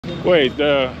Wait,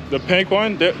 the pink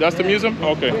one? That's the museum?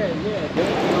 Okay.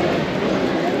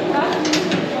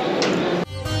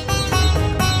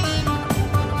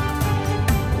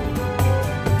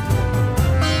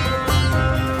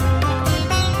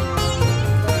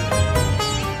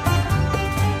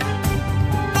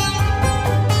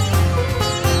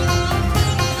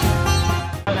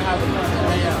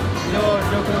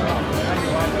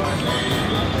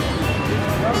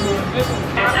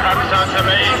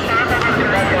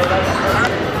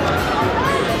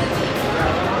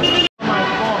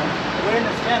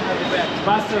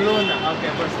 Barcelona.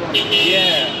 Okay, Barcelona.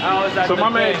 Yeah, I was at So my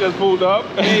man just pulled up.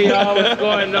 Hey y'all, what's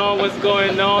going on? What's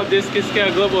going on? This is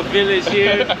Global Village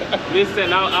here.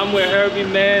 Listen, I'm with Herby,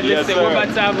 man. Yes, Listen, sir. we're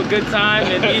about to have a good time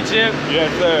in Egypt.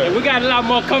 Yes, sir. And we got a lot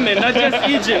more coming, not just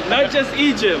Egypt, not just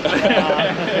Egypt. All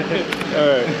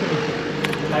right.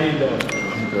 How you doing?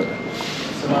 I'm good.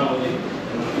 Assalamu alaikum.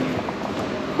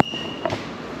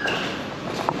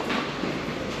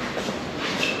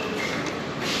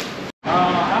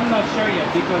 I'm not sure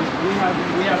yet because we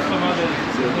have some other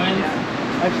plans.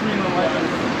 Actually, my wife is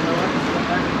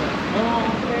oh,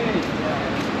 okay.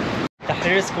 Yeah.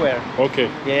 Tahrir Square. Okay.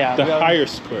 Yeah. The higher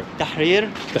square. Tahrir.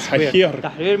 The Square. higher.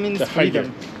 Tahrir means The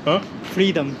freedom. Huh?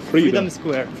 Freedom. Freedom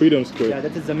Square. Freedom Square. Yeah,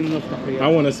 that is the meaning of Tahrir. I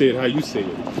want to say it how you say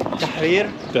it. Tahrir.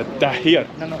 The Tahir.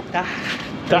 No.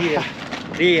 Tahrir.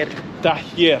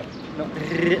 Tahir. No.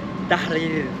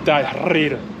 Tahrir.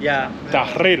 Tahrir. Yeah.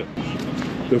 Tahrir.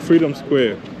 The Freedom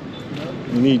Square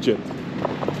in Egypt.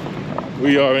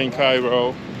 We are in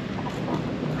Cairo.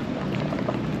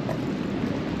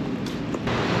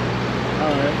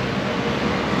 Alright.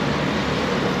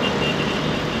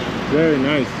 Very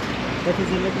nice. That is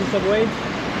the subway?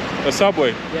 The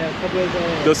subway. Yeah, subway.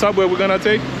 The subway we're gonna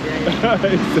take? Yeah.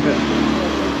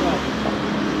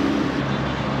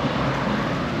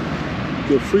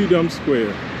 The Freedom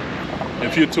Square.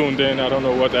 If you tuned in, I don't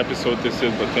know what episode this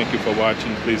is, but thank you for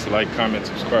watching. Please like, comment,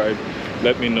 subscribe.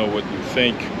 Let me know what you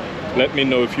think. Let me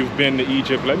know if you've been to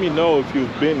Egypt. Let me know if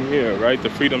you've been here, right? The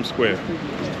Freedom Square.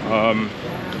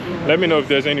 Let me know if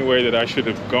there's anywhere that I should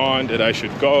have gone, that I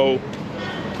should go.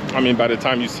 I mean, by the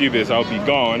time you see this, I'll be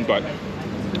gone, but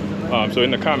so in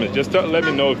the comments, just let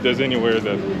me know if there's anywhere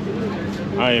that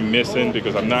I am missing,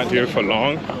 because I'm not here for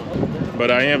long, but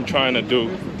I am trying to do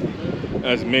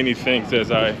as many things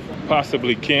as I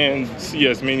possibly can, see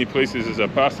as many places as I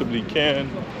possibly can.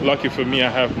 Lucky for me, I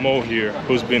have Mo here,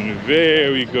 who's been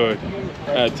very good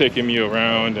at taking me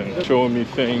around and showing me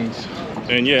things.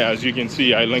 And yeah, as you can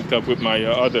see, I linked up with my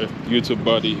other YouTube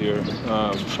buddy here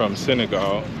from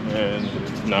Senegal, and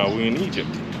now we're in Egypt.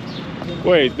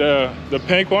 Wait, the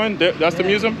pink one? That's the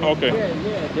museum? Okay. Yeah,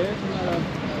 there's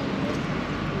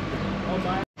oh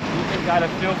my. You just gotta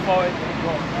feel for it and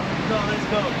go. Let's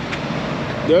go.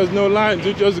 There's no line,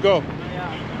 you just go.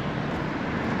 Yeah.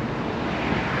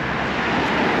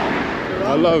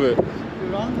 I love it. You're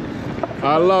wrong?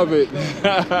 I love it.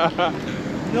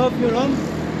 No, if you're wrong,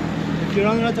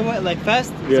 right away, like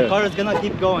fast, Yeah. the car is gonna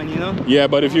keep going, you know? Yeah,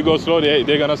 but if you go slow,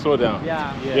 they're gonna slow down.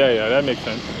 Yeah. Yeah, that makes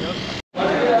sense. Yep.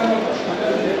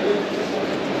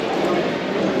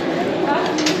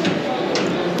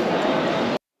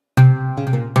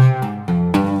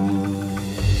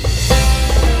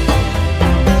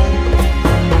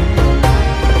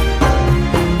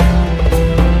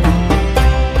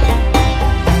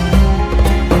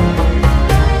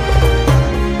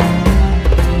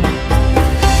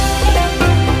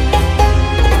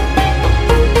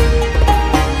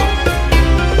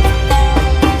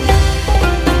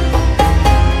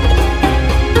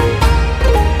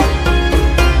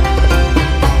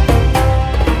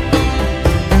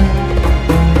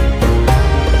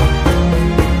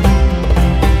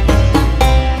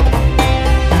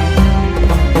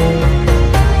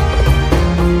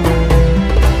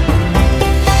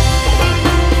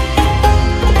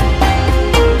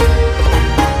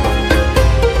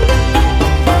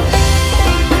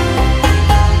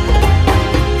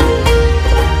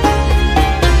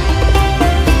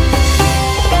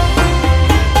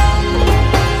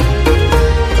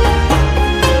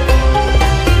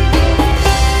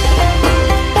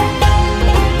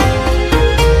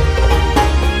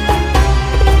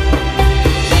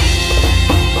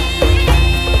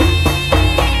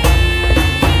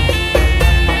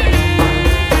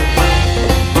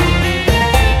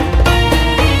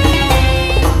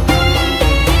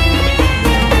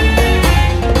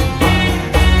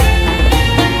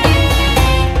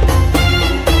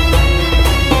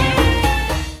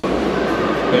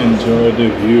 Enjoy the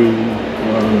view.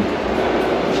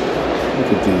 Look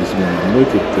at these, man. Look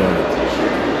at that.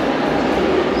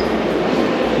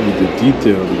 The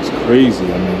detail is crazy. I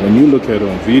mean, when you look at it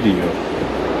on video,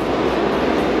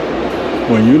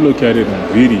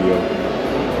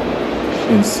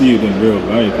 and see it in real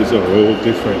life, it's a whole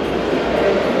different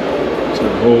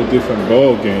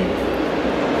ball game.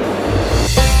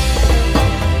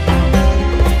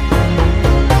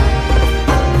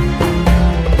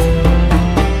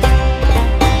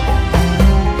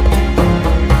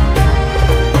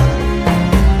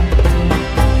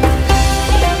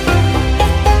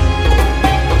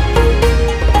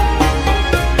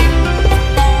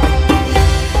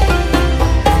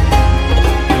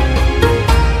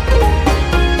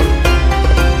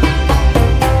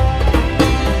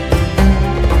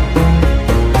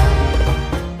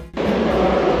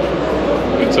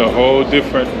 It's a whole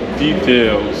different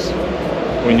details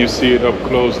when you see it up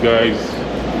close, guys,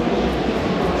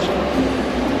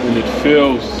 and it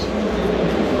feels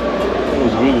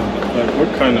really like what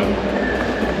kind of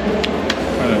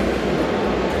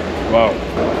wow.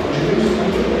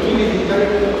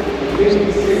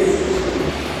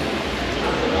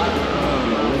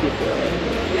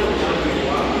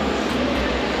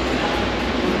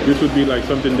 This would be like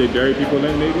something they bury people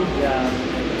in, maybe? Yeah.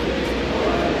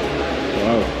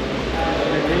 Wow.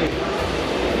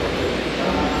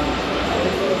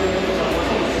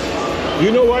 You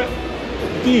know what?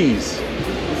 These.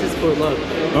 This is for luck.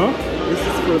 Huh? This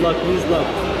is for luck. Who's luck?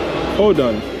 Hold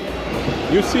on.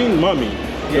 You've seen Mummy,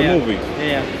 the movie?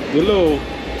 Yeah. The little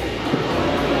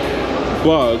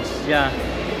bugs. Yeah.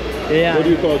 Yeah. What do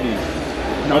you call these?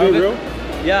 No, Are they real?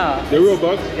 Yeah. They're real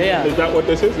bugs? Yeah. Is that what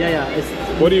this is? Yeah, yeah.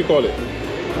 What do you call it?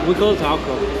 We call it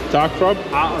Takrab. Takrab?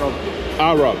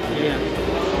 Arab. Yeah.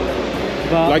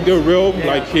 But Like they're real, yeah.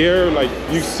 like here, like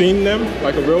you've seen them,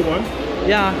 like a real one?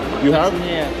 Yeah. You have?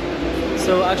 Yeah.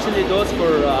 So actually those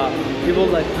for people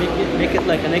like make it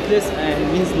like a necklace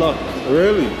and means luck.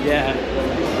 Really? Yeah.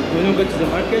 When you go to the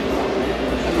market,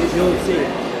 you'll see it.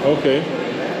 Okay.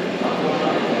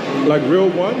 Like real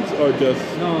ones or just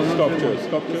No, not sculptures? real ones.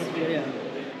 Sculptures? Yeah.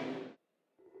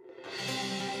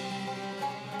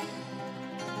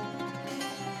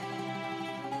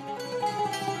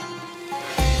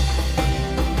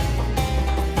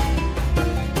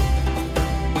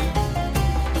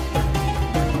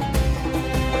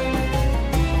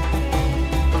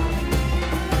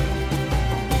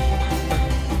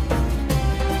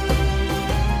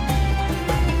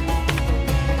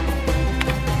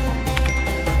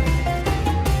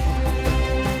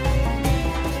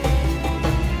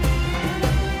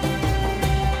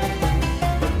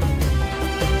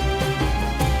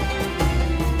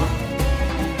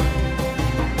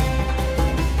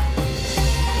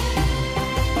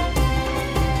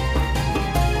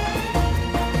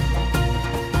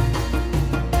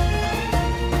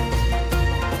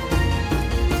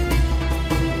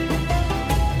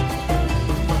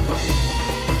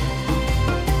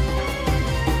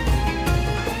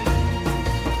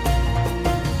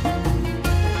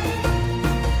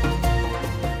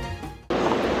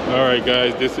 Alright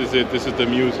guys, this is it. This is the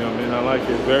museum and I like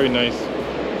it. Very nice.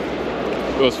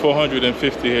 It was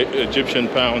 450 Egyptian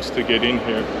pounds to get in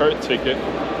here. Per ticket.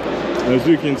 As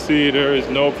you can see, there is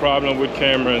no problem with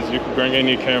cameras. You can bring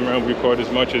any camera and record as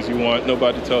much as you want.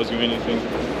 Nobody tells you anything.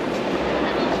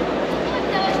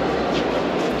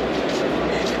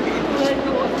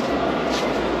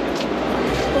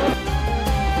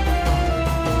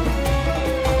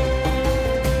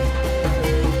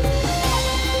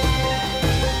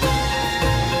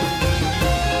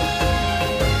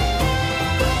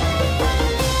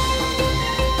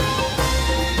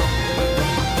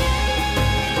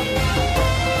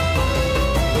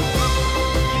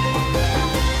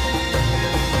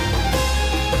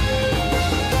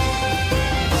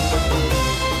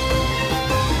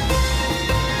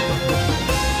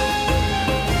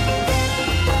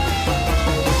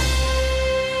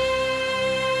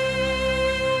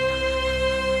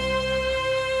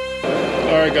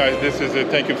 Alright guys, this is it.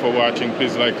 Thank you for watching.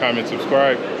 Please like, comment,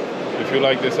 subscribe. If you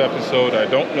like this episode, I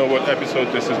don't know what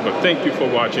episode this is, but thank you for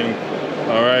watching.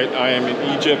 Alright, I am in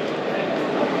Egypt.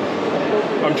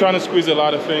 I'm trying to squeeze a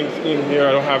lot of things in here.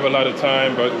 I don't have a lot of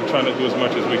time, but I'm trying to do as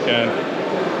much as we can.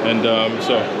 And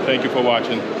so, thank you for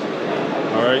watching.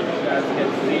 Alright.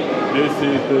 This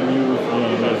is the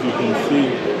museum. As you can see,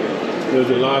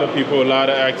 there's a lot of people, a lot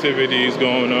of activities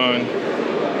going on.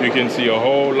 You can see a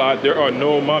whole lot. There are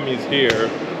no mummies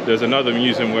here. There's another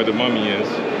museum where the mummy is.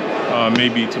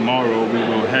 Maybe tomorrow we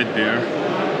will head there.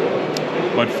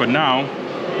 But for now,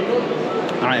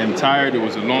 I am tired. It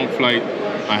was a long flight.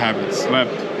 I haven't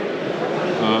slept.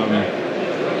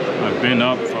 I've been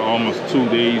up for almost 2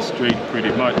 days straight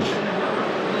pretty much.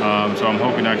 So I'm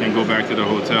hoping I can go back to the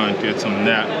hotel and get some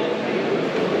nap.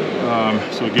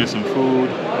 So get some food.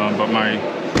 But my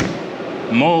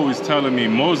Mo is telling me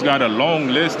Mo's got a long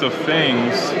list of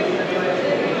things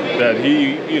that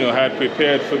he, had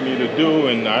prepared for me to do,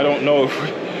 and I don't know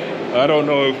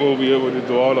if we'll be able to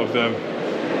do all of them.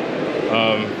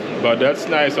 But that's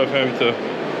nice of him to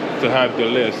have the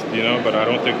list, but I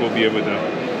don't think we'll be able to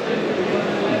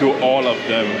do all of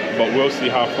them, but we'll see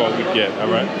how far we get.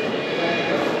 All right.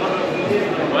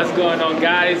 What's going on,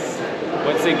 guys?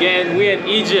 Once again, we're in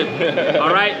Egypt.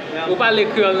 All right. Vous parlez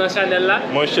créole dans channel là?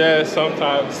 Mon cher,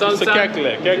 sometimes. Sometimes I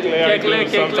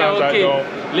don't.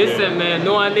 Listen, man,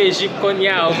 nous en Égypte qu'on y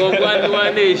a, nous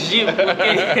en Égypte,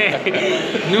 ok?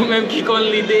 Nous même qui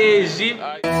connaissons l'idée Égypte.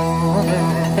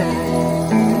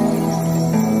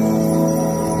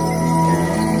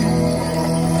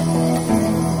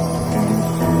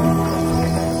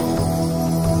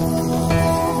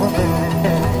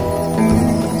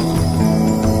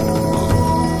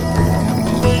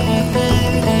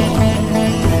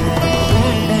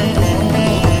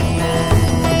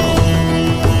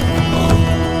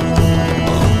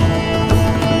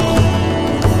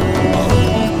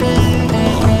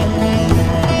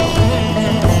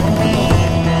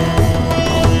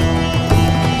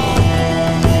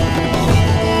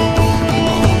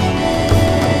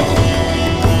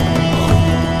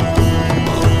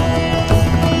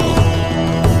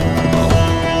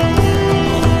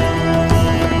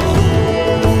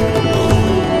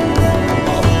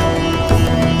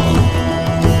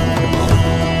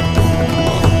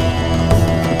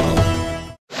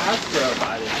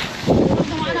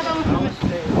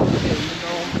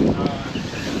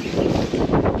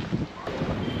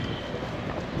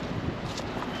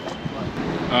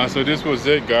 So this was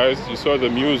it, guys. You saw the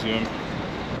museum.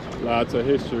 Lots of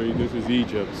history. This is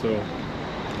Egypt. So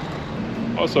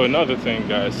also another thing,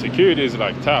 guys, security is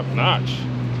like top notch,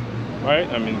 right?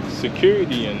 I mean,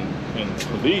 security and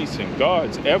police and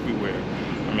guards everywhere.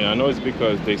 I mean, I know it's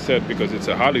because they said because it's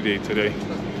a holiday today,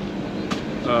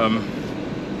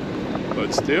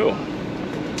 but still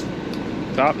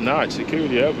top notch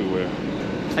security everywhere.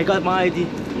 I got my ID.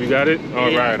 You got it? All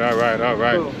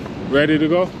right. Cool. Ready to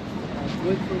go?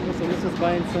 Wait for me, so let's just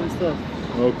buying some stuff.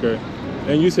 Okay.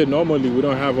 And you said normally we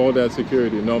don't have all that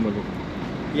security normally.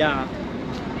 Yeah.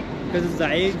 Because it's the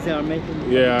Eid, they are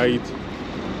making Eid.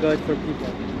 good for people.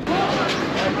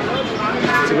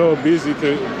 It's a little busy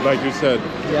to, like you said.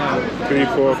 Yeah. 3,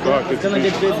 4 o'clock. It's gonna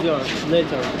get busier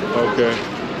later. Okay.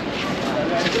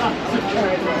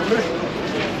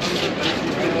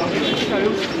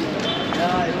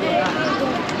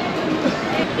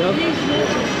 Yep.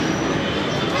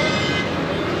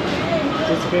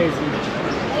 It's crazy.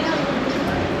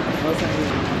 What's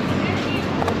happening?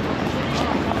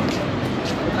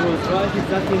 It was right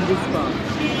exactly in this spot.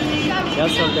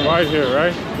 Yesterday. Right here,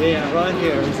 right? Yeah, right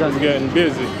here. Exactly. It's getting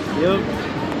busy. Yep.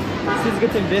 This is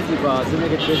getting busy, but it's gonna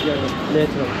get busier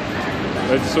later.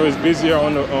 So it's busier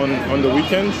on the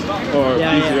weekends, or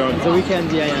busier on the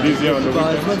weekend? Yeah. Busier on the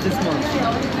but weekends. it's not this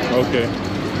month. Okay.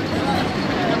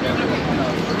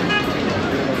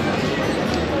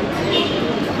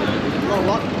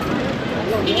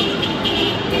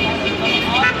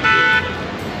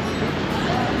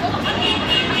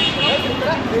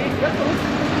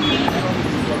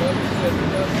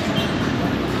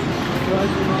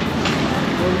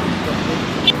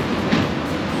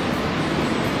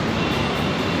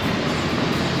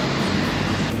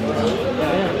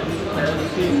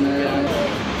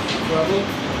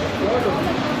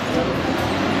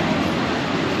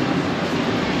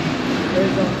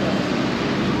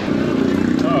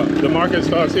 Oh, the market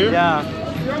starts here? Yeah.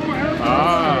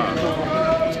 Ah.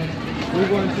 We're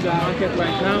going to the market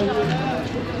right now.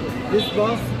 This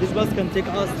bus can take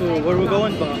us to where we're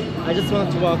going, but I just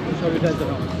wanted to walk and show you guys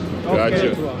around.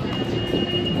 Gotcha.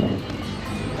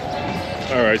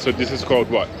 All right, so this is called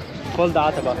what? Called the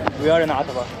Ataba. We are in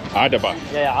Ataba. Adaba.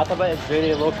 Yeah, Ataba is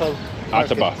very local.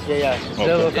 Market. Ataba. Yeah, it's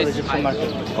very local Egyptian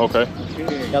market. Okay.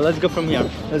 Yeah, let's go from here.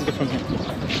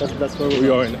 That's where We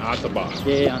are in Ataba.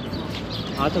 Yeah.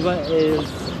 Ataba is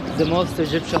the most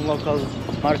Egyptian local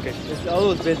market. It's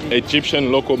always busy.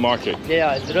 Egyptian local market.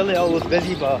 Yeah, it's really always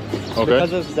busy, but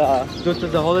because of due to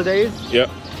the holidays,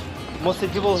 most of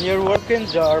the people here working,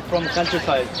 they are from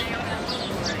countryside.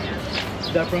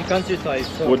 They're from countryside.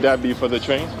 So would that be for the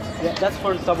train? Yeah, that's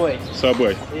for the subway.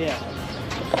 Subway. Yeah.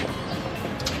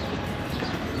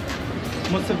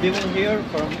 Most of the people here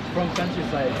from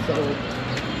countryside, so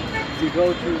you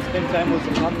go to spend time with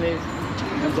the families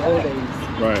on the holidays.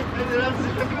 Right.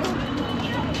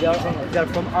 They are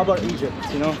from Upper Egypt,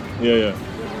 you know? Yeah.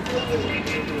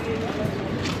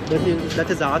 That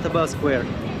is Ataba Square.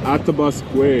 Ataba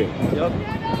Square. Yup.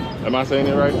 Am I saying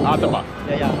it right? Ataba.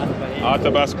 Yeah, Ataba. Yeah.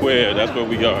 Ataba Square, that's where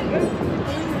we are.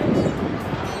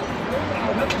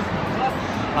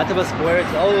 Ataba Square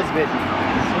is always busy.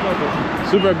 Super busy.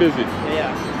 Super busy.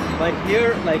 Yeah. Like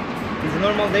here, like in the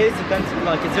normal days, you can't,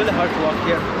 like it's really hard to walk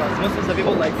here because most of the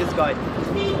people, like this guy,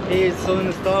 he is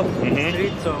selling stuff in the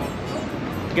street, so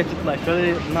get it like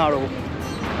really narrow.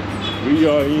 We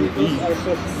are in Those are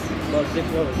shops, but they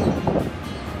closed.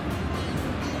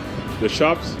 the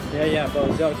shops. Yeah,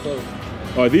 but they are closed.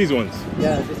 Oh, these ones.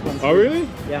 Yeah, this one's Oh, really?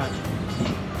 Yeah.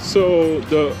 So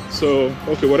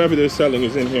okay, whatever they're selling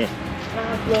is in here.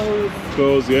 Clothes,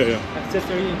 Clothes, yeah.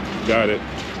 accessory. Got it.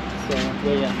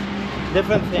 So yeah.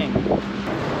 Different thing.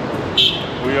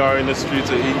 We are in the streets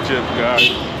of Egypt,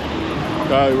 guys.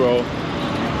 Cairo.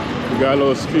 We got a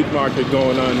little street market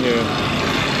going on here.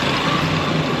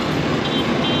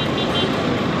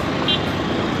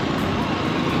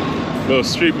 Little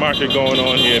street market going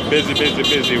on here. Busy, busy,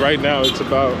 busy. Right now it's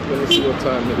about, let me see what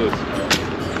time it is.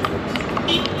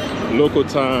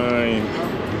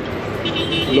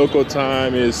 Local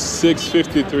time is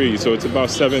 6:53, so it's about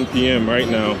 7 p.m. right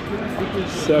now.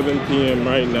 7 p.m.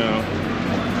 right now.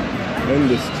 And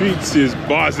the streets is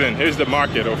buzzing. Here's the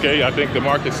market, okay? I think the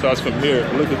market starts from here.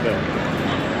 Look at that.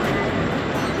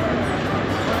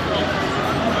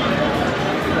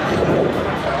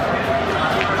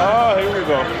 Oh, here we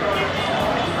go.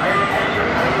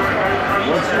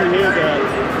 Once you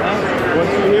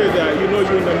hear that, you know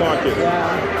you're in the market.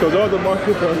 Yeah. Because all the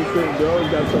markets are the same. They always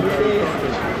got something.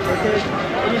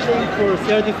 Anything for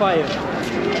 35.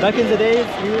 Back in the days,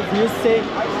 you used to say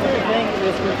everything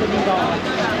was for $30.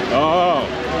 Oh.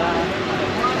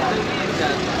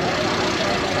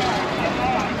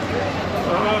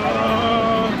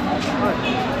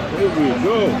 Here we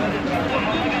go.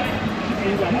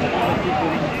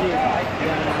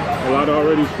 A lot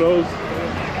already closed.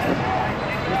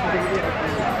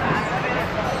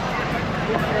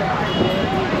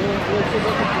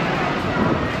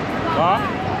 Huh?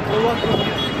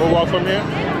 We'll walk from here.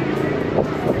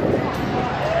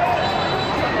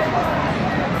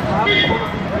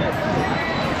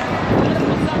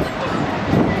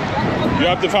 You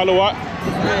have to follow what?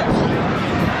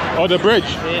 Oh, the bridge?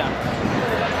 Yeah.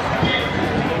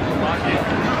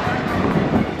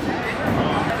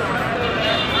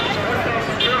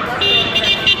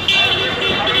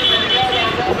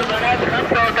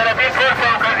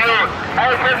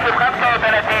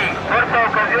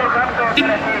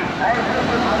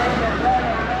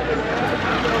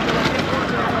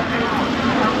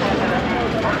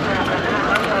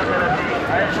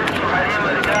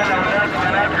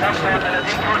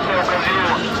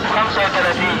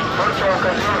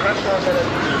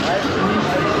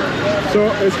 So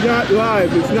it's not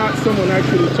live, it's not someone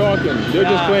actually talking. They're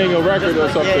just playing a record or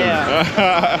something. Yeah.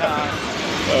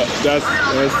 That's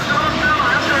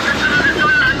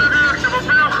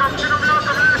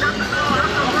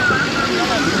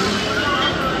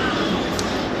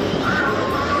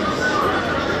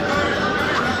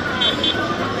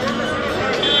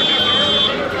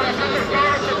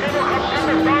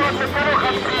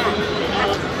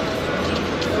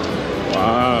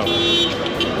wow.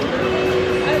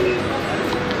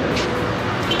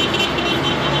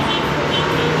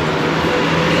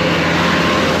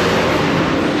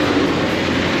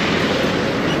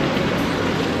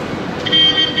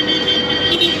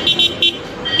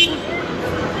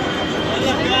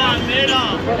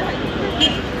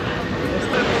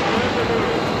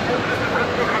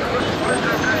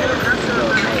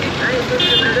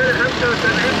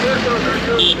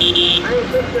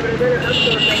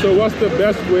 So what's the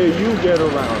best way you get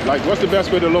around? Like, what's the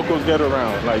best way the locals get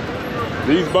around? Like,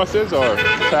 these buses or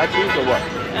taxis or what?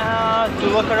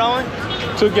 To walk around?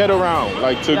 To get around,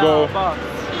 like to go... Bus.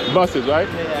 Buses, right?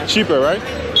 Yeah. Cheaper, right?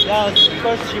 Yeah, of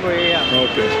course cheaper, yeah.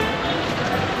 Okay.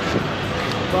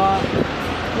 But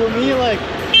for me, like,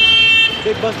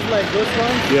 big buses like those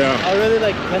ones, I really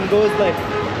like can go like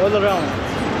all around.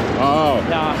 Oh.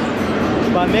 Yeah.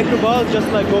 But microbus just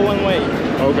like go one way.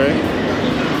 Okay.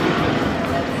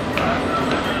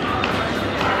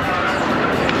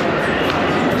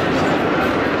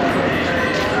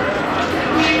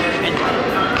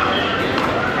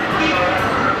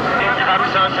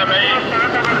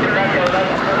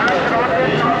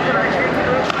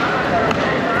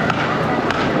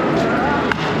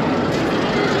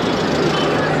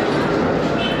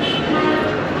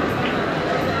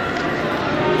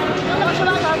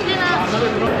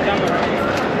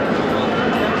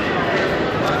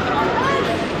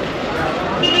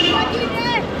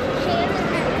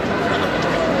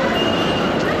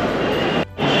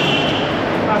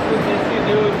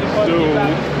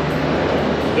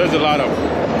 there's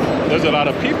a lot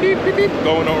of beep beep beep beep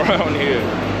going around here.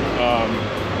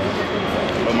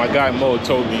 But my guy Mo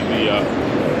told me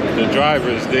the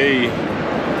drivers they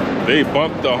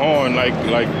bump the horn like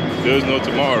there's no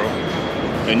tomorrow,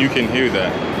 and you can hear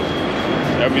that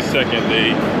every second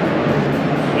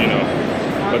you know.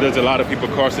 But there's a lot of people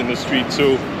crossing the street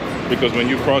too, because when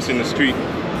you're crossing the street,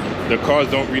 the cars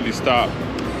don't really stop.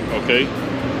 Okay,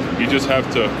 you just have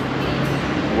to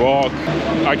walk.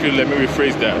 Actually, let me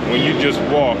rephrase that. When you just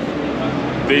walk,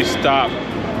 they stop,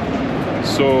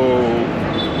 so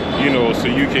you know, so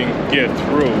you can get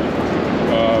through.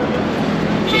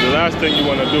 So the last thing you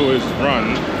want to do is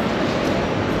run,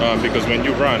 because when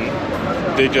you run,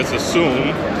 they just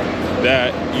assume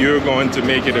that you're going to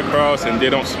make it across, and they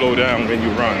don't slow down when you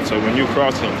run. So when you're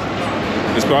crossing,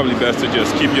 it's probably best to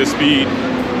just keep your speed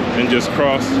and just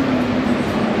cross,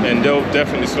 and they'll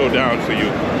definitely slow down for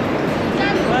you.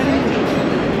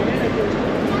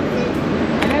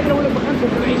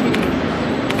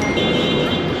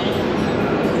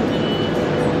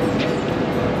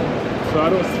 So I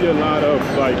don't see a lot of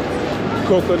like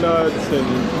coconuts and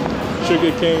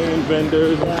sugarcane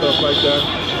vendors and stuff like that.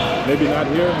 Maybe not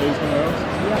here, maybe somewhere else.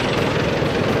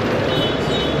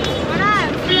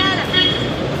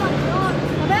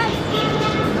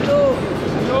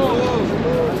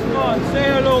 Come on, say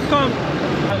hello, come.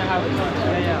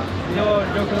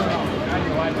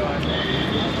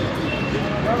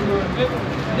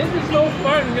 This is so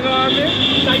fun, you know what I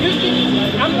mean?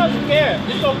 I'm not scared.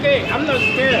 It's okay. I'm not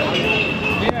scared.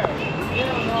 Yeah.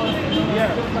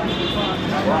 Yeah,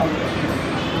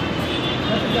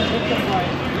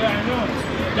 I know.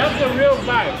 That's the real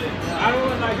vibe. I don't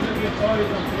want like to get toys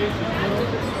and places.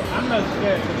 I'm not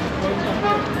scared.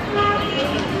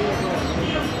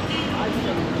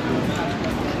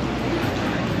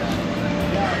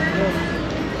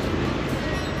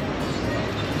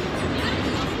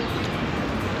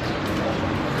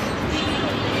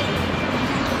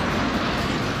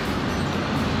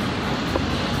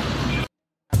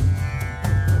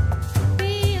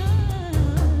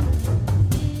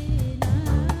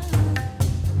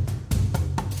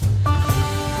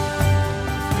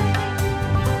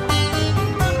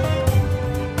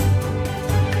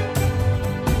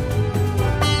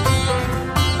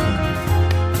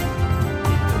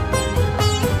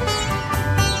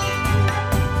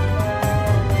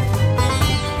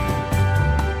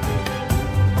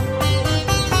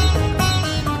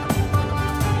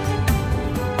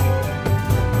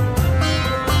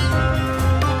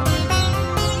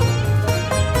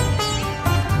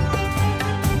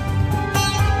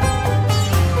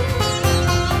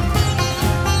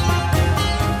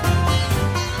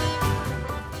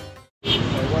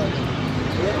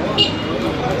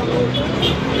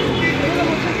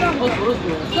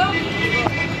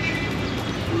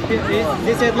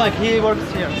 They said like he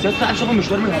works here.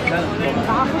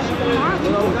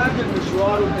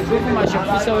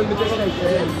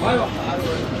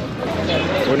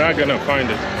 We're not gonna find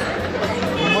it.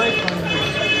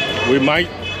 We might.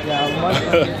 Yeah, we might.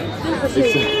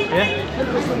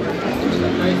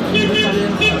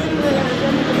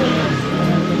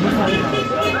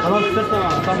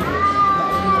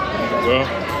 Well,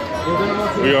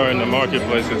 we are in the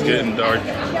marketplace. It's getting dark.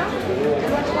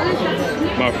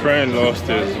 My friend lost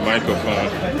his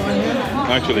microphone.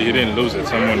 Actually, he didn't lose it.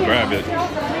 Someone grabbed it.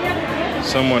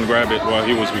 Someone grabbed it while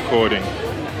he was recording.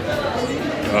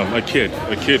 A kid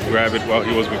grabbed it while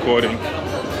he was recording.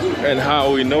 And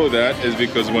how we know that is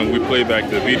because when we play back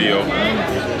the video,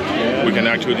 we can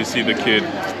actually see the kid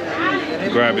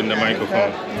grabbing the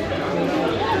microphone.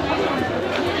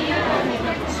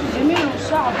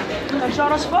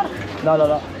 لا لا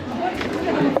لا.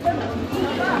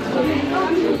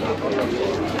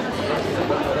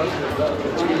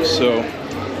 So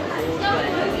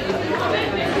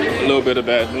a little bit of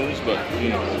bad news, but you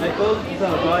know. I told the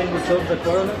guy who sold the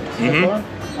corn,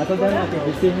 I told him like if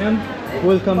you see him,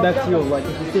 we'll come back to you. Like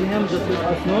if you see him, just let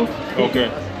us know. Okay.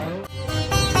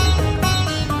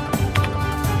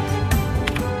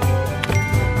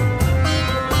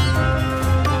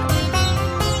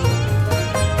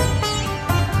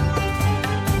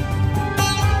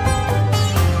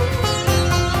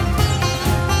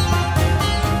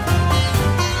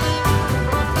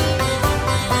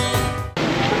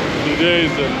 Today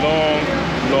is a long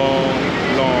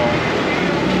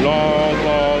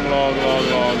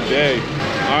day.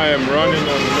 I am running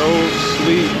on no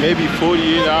sleep, maybe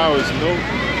 48 hours, no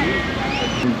sleep.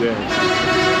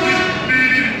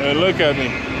 And look at me,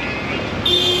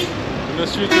 in the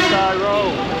streets of Cairo.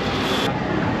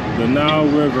 The Nile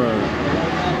River.